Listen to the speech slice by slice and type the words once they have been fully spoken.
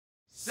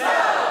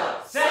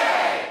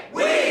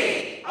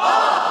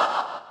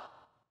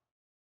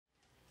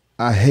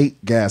I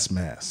hate gas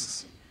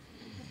masks.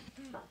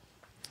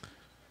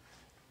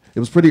 It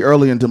was pretty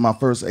early into my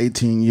first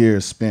 18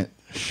 years spent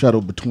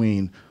shuttled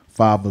between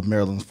 5 of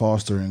Maryland's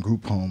foster and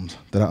group homes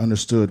that I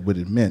understood what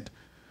it meant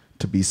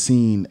to be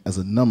seen as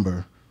a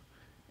number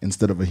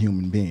instead of a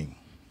human being.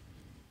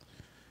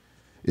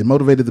 It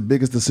motivated the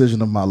biggest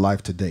decision of my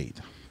life to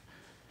date.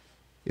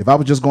 If I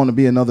was just going to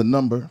be another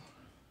number,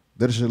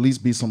 there should at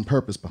least be some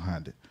purpose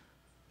behind it.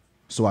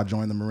 So I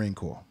joined the Marine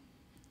Corps.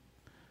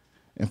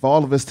 And for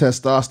all of its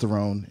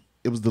testosterone,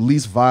 it was the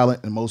least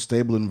violent and most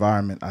stable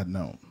environment I'd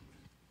known.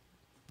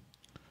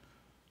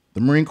 The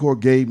Marine Corps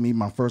gave me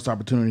my first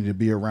opportunity to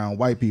be around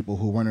white people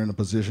who weren't in a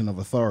position of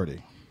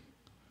authority.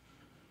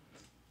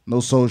 No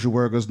social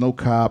workers, no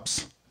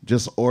cops,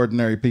 just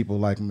ordinary people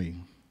like me.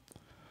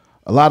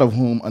 A lot of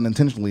whom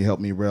unintentionally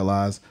helped me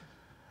realize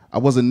I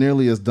wasn't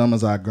nearly as dumb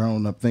as I'd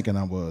grown up thinking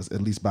I was,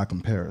 at least by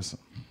comparison.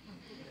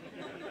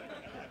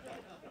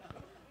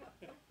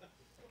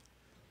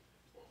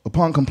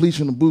 Upon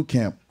completion of boot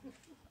camp,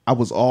 I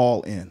was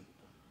all in.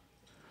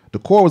 The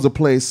Corps was a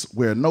place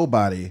where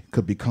nobody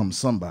could become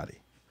somebody.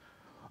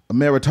 A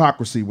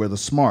meritocracy where the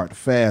smart,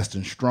 fast,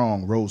 and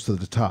strong rose to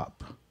the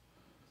top.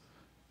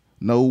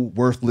 No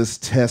worthless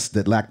tests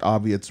that lacked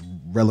obvious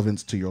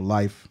relevance to your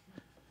life.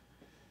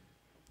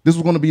 This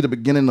was going to be the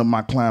beginning of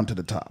my climb to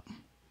the top.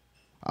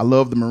 I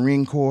loved the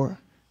Marine Corps,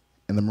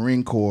 and the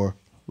Marine Corps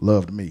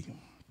loved me.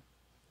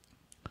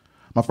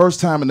 My first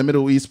time in the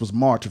Middle East was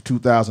March of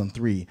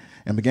 2003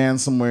 and began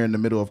somewhere in the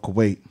middle of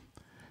Kuwait.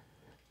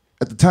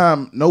 At the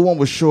time, no one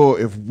was sure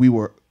if we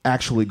were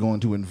actually going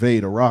to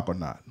invade Iraq or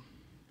not.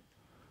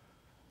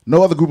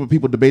 No other group of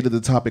people debated the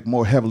topic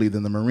more heavily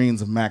than the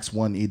Marines of Max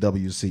 1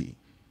 EWC.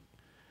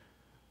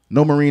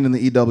 No Marine in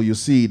the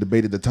EWC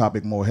debated the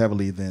topic more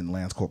heavily than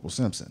Lance Corporal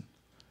Simpson.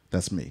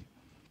 That's me.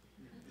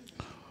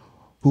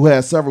 Who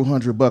had several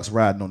 $100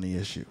 riding on the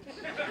issue.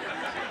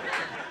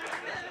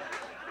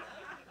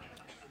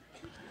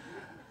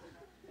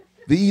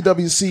 The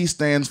EWC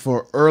stands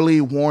for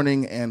Early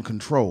Warning and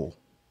Control.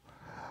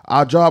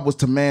 Our job was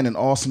to man an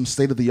awesome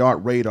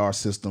state-of-the-art radar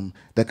system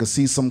that could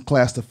see some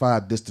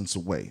classified distance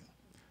away.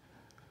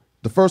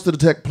 The first to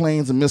detect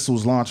planes and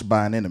missiles launched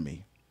by an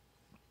enemy.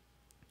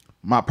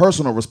 My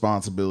personal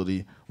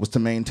responsibility was to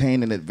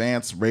maintain an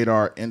advanced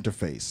radar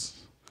interface.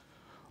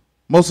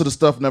 Most of the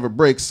stuff never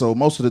breaks, so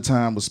most of the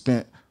time was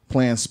spent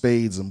playing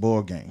spades and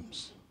board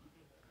games.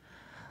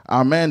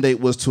 Our mandate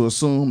was to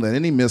assume that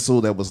any missile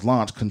that was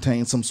launched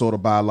contained some sort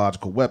of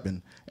biological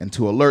weapon and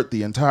to alert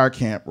the entire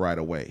camp right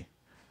away.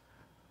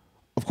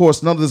 Of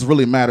course, none of this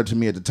really mattered to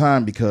me at the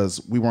time because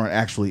we weren't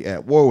actually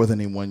at war with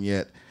anyone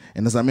yet,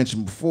 and as I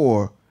mentioned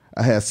before,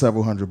 I had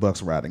several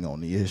 $100 riding on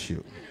the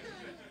issue.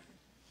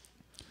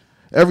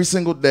 Every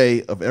single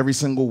day of every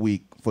single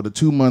week for the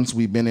 2 months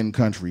we've been in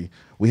country,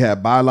 we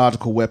had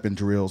biological weapon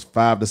drills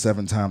 5 to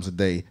 7 times a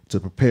day to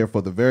prepare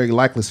for the very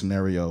likely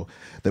scenario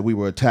that we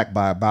were attacked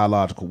by a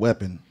biological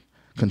weapon,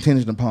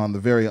 contingent upon the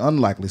very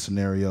unlikely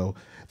scenario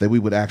that we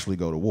would actually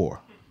go to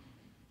war.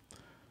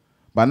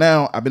 By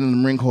now, I've been in the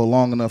Marine Corps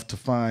long enough to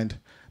find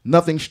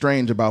nothing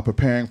strange about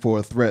preparing for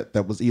a threat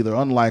that was either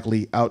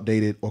unlikely,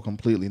 outdated, or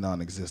completely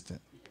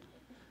non-existent.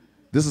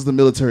 This is the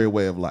military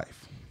way of life.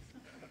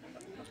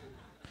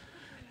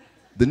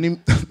 The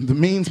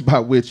means by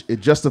which it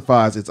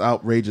justifies its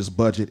outrageous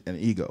budget and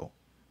ego.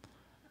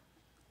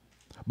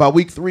 By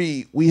week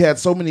 3, we had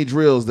so many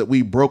drills that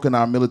we broken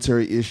our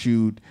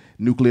military-issued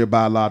nuclear,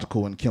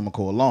 biological, and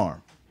chemical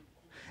alarm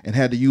and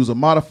had to use a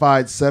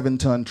modified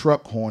 7-ton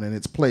truck horn in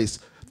its place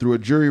through a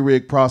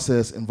jury-rigged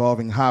process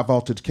involving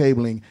high-voltage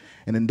cabling,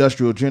 an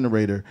industrial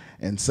generator,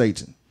 and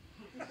Satan.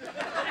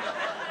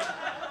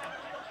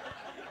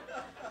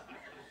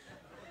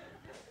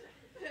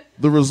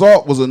 The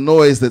result was a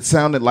noise that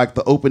sounded like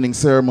the opening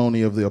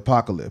ceremony of the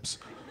apocalypse,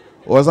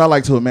 or as I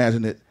like to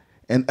imagine it,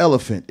 an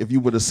elephant if you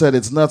were to set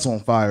its nuts on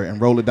fire and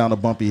roll it down a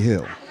bumpy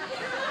hill.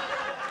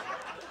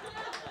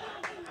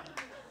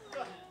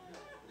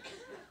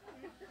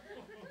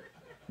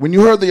 When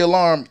you heard the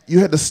alarm, you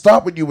had to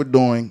stop what you were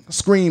doing,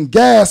 scream,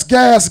 "Gas,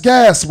 gas,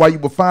 gas," while you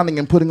were finding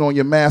and putting on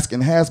your mask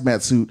and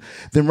hazmat suit,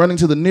 then running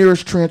to the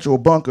nearest trench or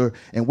bunker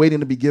and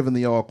waiting to be given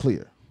the all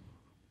clear.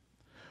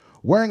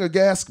 Wearing a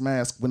gas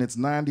mask when it's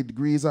 90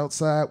 degrees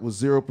outside with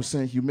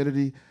 0%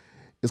 humidity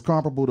is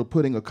comparable to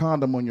putting a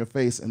condom on your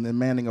face and then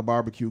manning a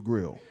barbecue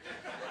grill.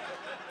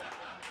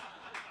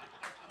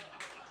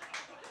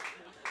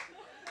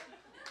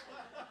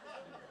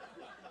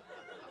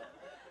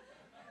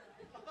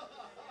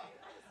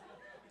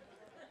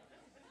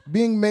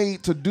 Being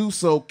made to do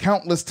so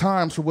countless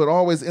times for what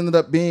always ended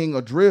up being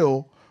a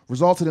drill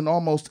resulted in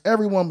almost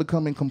everyone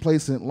becoming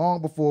complacent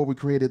long before we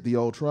created the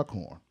old truck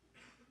horn.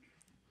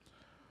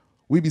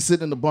 We'd be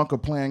sitting in the bunker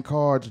playing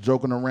cards,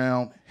 joking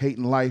around,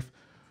 hating life,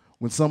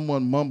 when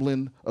someone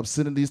mumbling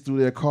obscenities through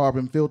their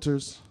carbon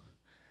filters.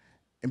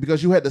 And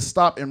because you had to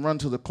stop and run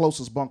to the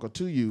closest bunker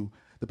to you,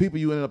 the people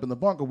you ended up in the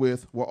bunker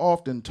with were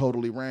often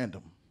totally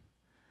random.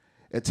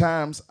 At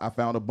times, I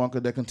found a bunker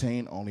that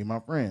contained only my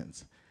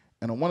friends.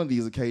 And on one of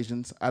these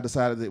occasions, I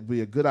decided it would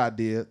be a good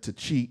idea to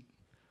cheat,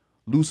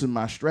 loosened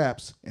my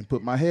straps, and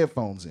put my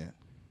headphones in.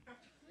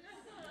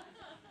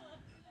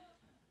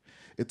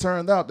 It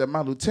turned out that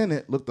my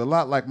lieutenant looked a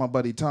lot like my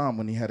buddy Tom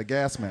when he had a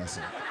gas mask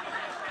on.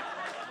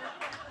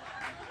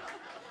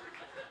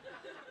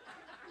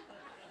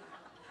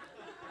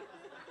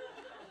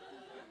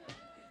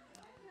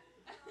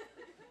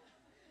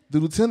 The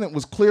lieutenant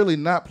was clearly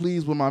not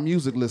pleased with my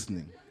music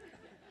listening.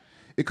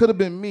 It could have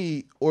been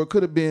me, or it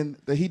could have been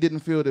that he didn't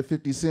feel that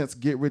 50 Cent's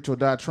Get Rich or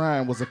Die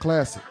Trying was a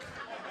classic.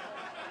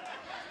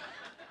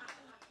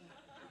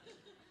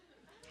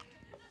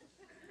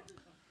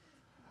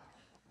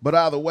 But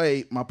either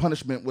way, my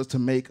punishment was to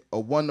make a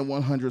 1 to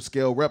 100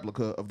 scale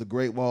replica of the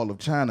Great Wall of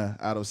China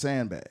out of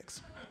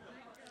sandbags.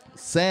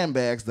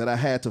 Sandbags that I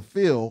had to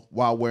fill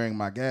while wearing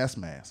my gas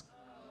mask.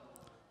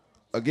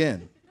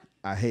 Again,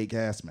 I hate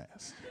gas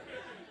masks.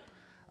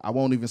 I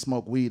won't even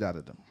smoke weed out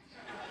of them.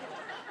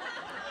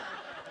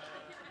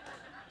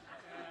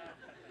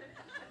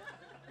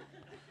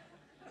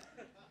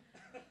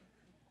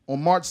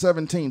 On March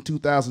 17,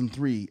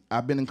 2003,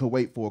 I've been in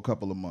Kuwait for a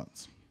couple of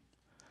months.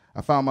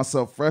 I found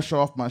myself fresh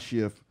off my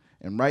shift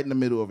and right in the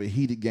middle of a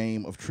heated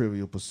game of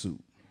Trivial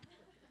Pursuit.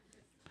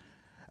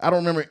 I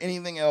don't remember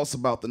anything else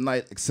about the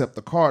night except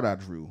the card I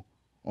drew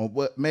on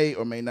what may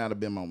or may not have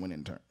been my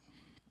winning turn.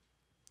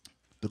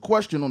 The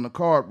question on the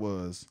card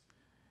was,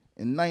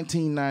 in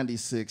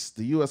 1996,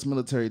 the U.S.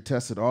 military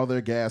tested all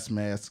their gas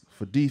masks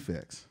for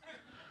defects.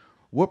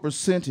 What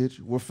percentage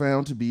were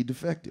found to be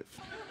defective?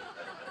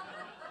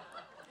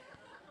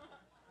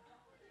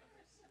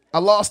 I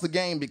lost the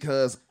game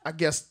because I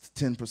guessed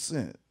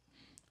 10%.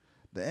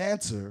 The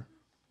answer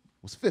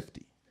was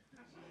 50.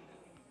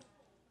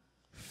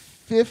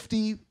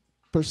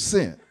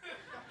 50%.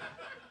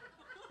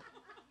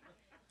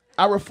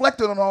 I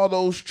reflected on all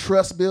those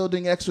trust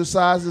building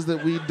exercises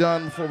that we'd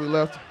done before we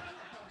left.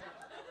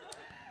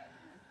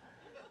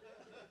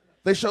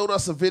 They showed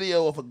us a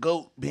video of a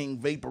goat being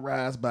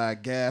vaporized by a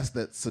gas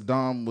that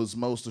Saddam was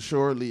most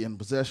assuredly in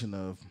possession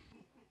of.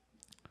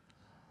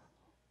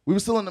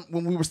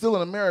 When we were still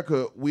in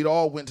America, we'd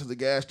all went to the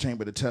gas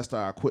chamber to test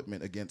our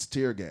equipment against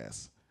tear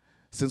gas.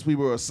 Since we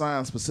were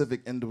assigned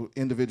specific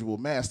individual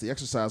masks, the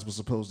exercise was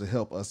supposed to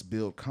help us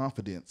build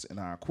confidence in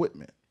our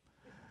equipment.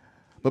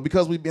 But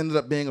because we ended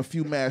up being a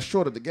few masks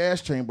short at the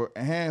gas chamber,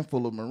 a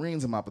handful of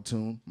Marines in my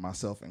platoon,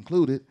 myself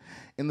included,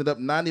 ended up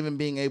not even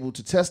being able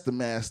to test the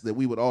mask that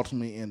we would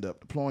ultimately end up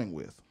deploying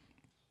with.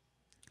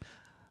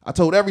 I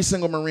told every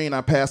single Marine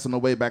I passed on the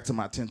way back to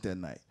my tent that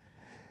night,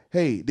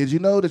 hey, did you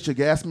know that your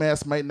gas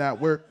mask might not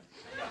work?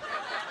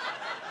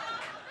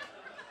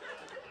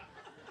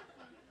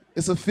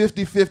 It's a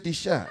 50-50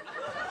 shot.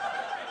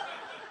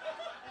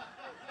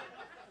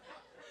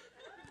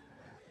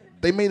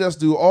 They made us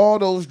do all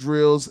those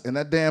drills, and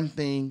that damn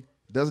thing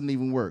doesn't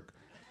even work.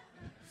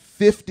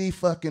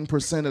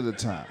 50% of the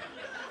time.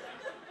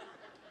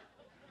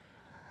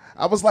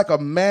 I was like a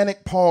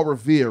manic Paul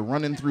Revere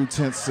running through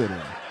Tent City.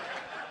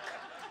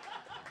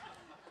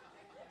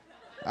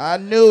 I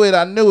knew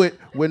it.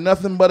 We're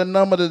nothing but a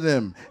number to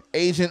them.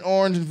 Agent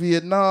Orange in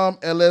Vietnam,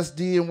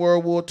 LSD in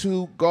World War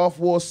II, Gulf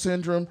War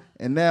Syndrome,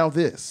 and now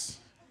this.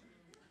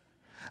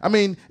 I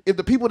mean, if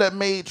the people that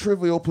made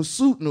Trivial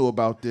Pursuit knew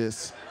about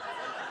this,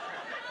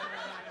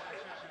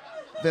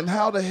 then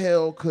how the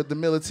hell could the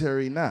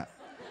military not?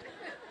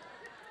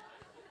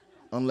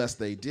 Unless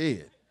they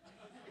did.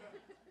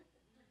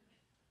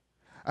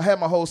 I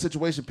had my whole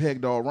situation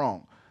pegged all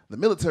wrong. The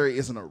military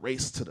isn't a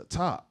race to the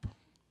top.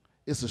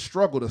 It's a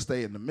struggle to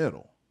stay in the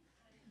middle.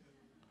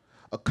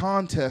 A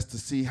contest to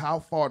see how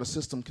far the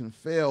system can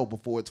fail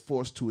before it's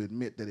forced to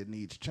admit that it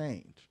needs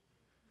change.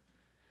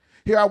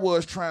 Here I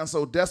was trying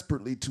so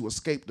desperately to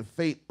escape the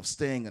fate of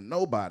staying a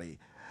nobody,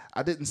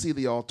 I didn't see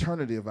the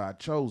alternative I'd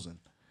chosen.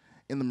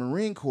 In the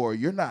Marine Corps,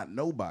 you're not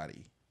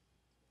nobody,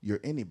 you're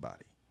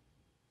anybody.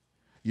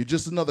 You're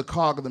just another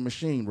cog of the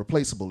machine,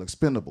 replaceable,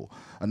 expendable,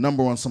 a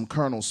number on some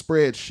colonel's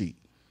spreadsheet.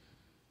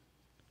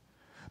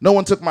 No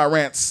one took my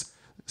rants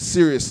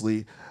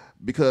seriously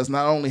because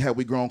not only had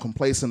we grown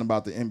complacent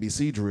about the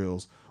NBC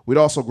drills, we'd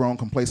also grown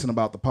complacent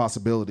about the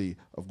possibility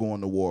of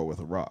going to war with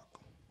Iraq.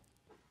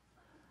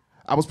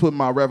 I was putting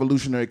my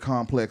revolutionary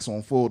complex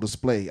on full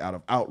display out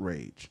of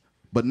outrage,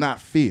 but not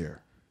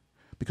fear,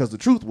 because the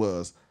truth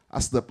was I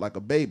slept like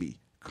a baby,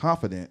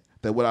 confident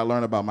that what I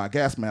learned about my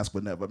gas mask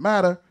would never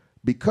matter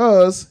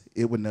because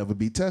it would never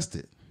be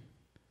tested.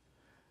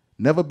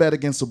 Never bet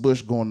against a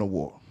Bush going to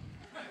war.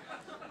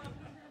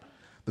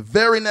 The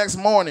very next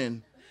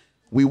morning,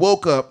 we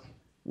woke up,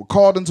 were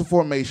called into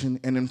formation,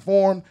 and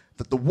informed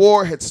that the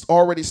war had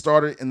already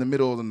started in the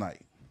middle of the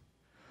night.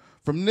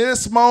 From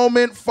this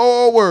moment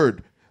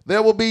forward,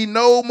 there will be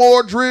no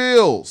more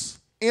drills.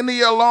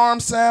 Any alarm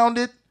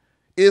sounded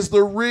is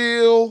the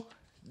real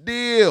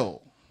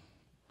deal.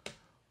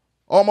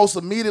 Almost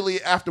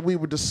immediately after we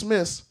were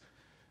dismissed,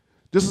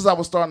 just as I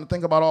was starting to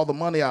think about all the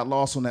money I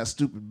lost on that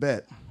stupid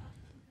bet,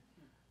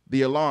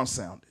 the alarm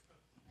sounded.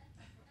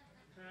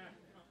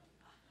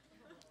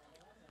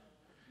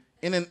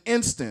 In an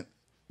instant,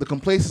 the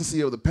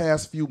complacency of the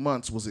past few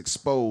months was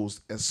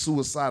exposed as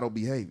suicidal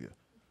behavior.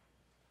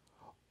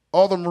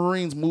 All the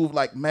Marines moved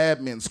like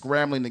madmen,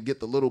 scrambling to get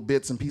the little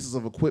bits and pieces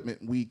of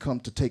equipment we come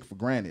to take for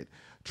granted,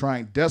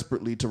 trying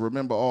desperately to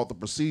remember all the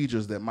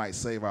procedures that might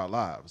save our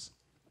lives.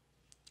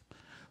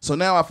 So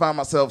now I find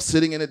myself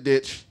sitting in a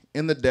ditch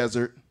in the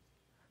desert,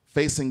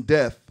 facing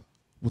death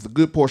with a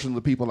good portion of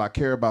the people I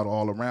care about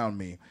all around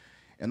me.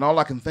 And all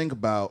I can think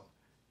about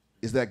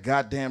is that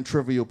goddamn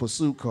Trivial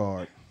Pursuit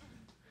card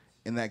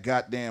and that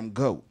goddamn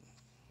goat.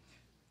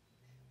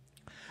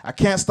 I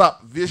can't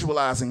stop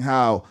visualizing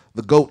how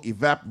the goat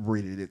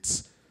evaporated,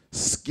 its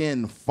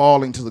skin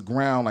falling to the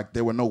ground like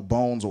there were no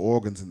bones or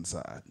organs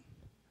inside.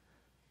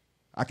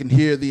 I can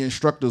hear the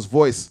instructor's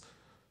voice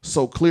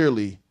so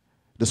clearly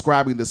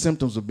describing the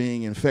symptoms of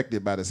being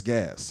infected by this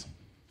gas.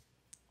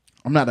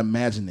 I'm not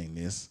imagining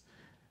this.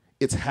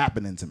 It's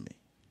happening to me.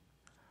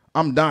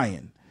 I'm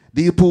dying.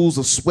 These pools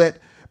of sweat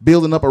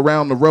building up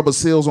around the rubber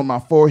seals on my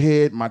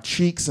forehead, my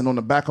cheeks, and on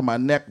the back of my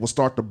neck will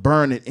start to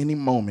burn at any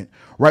moment,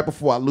 right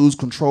before I lose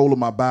control of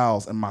my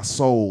bowels and my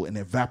soul and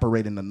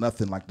evaporate into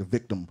nothing like the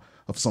victim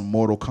of some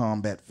Mortal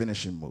Kombat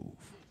finishing move.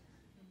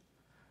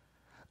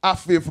 I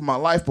feared for my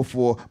life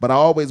before, but I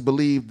always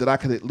believed that I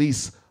could at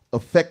least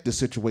affect the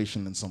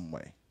situation in some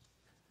way.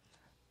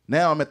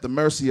 Now I'm at the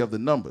mercy of the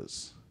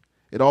numbers.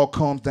 It all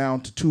comes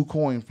down to 2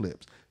 coin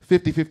flips.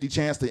 50-50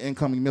 chance the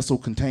incoming missile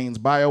contains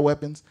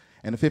bioweapons,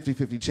 and a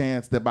 50-50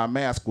 chance that my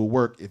mask will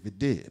work if it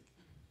did.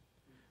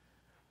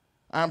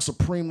 I'm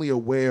supremely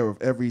aware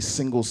of every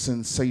single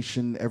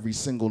sensation, every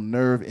single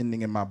nerve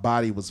ending in my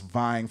body was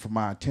vying for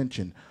my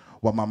attention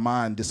while my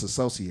mind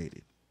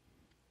disassociated.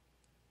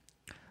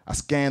 I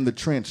scanned the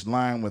trench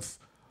lined with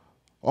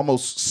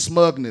almost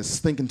smugness,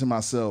 thinking to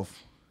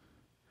myself,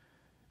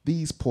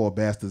 these poor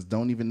bastards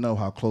don't even know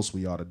how close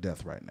we are to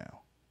death right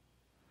now.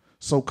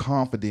 So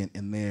confident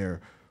in their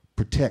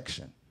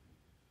protection.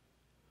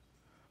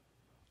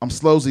 I'm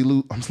slowly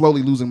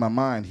losing my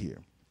mind here.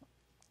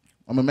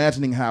 I'm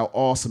imagining how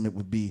awesome it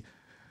would be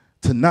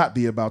to not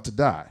be about to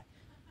die.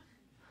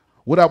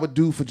 What I would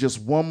do for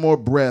just one more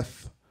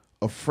breath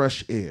of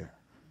fresh air.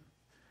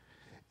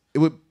 It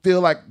would feel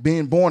like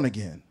being born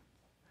again.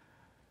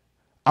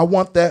 I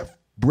want that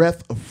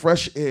breath of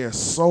fresh air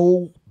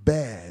so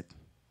bad,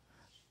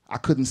 I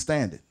couldn't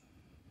stand it.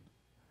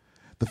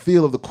 The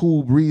feel of the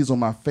cool breeze on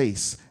my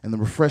face and the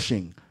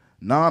refreshing,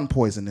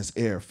 non-poisonous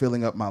air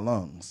filling up my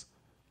lungs.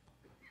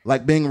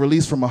 Like being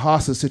released from a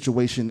hostage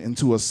situation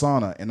into a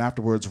sauna and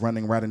afterwards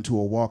running right into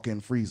a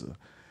walk-in freezer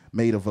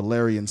made of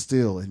Valerian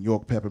steel and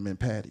York peppermint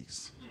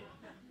patties.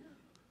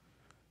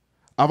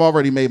 I've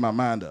already made my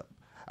mind up.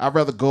 I'd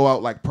rather go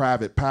out like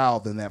Private Powell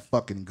than that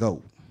fucking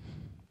goat.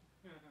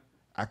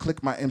 I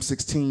click my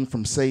M16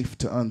 from safe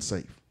to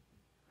unsafe.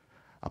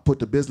 I put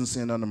the business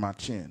end under my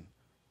chin,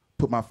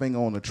 put my finger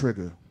on the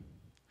trigger,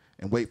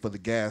 and wait for the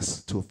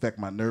gas to affect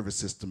my nervous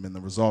system and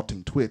the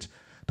resulting twitch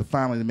to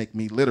finally make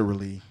me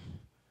literally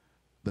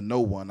the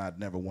no one I'd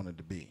never wanted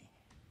to be.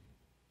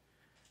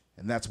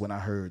 And that's when I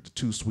heard the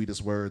 2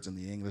 sweetest words in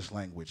the English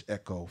language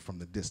echo from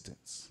the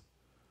distance.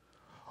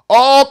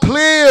 All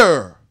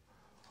clear!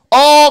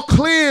 All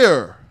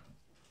clear!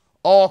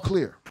 All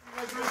clear.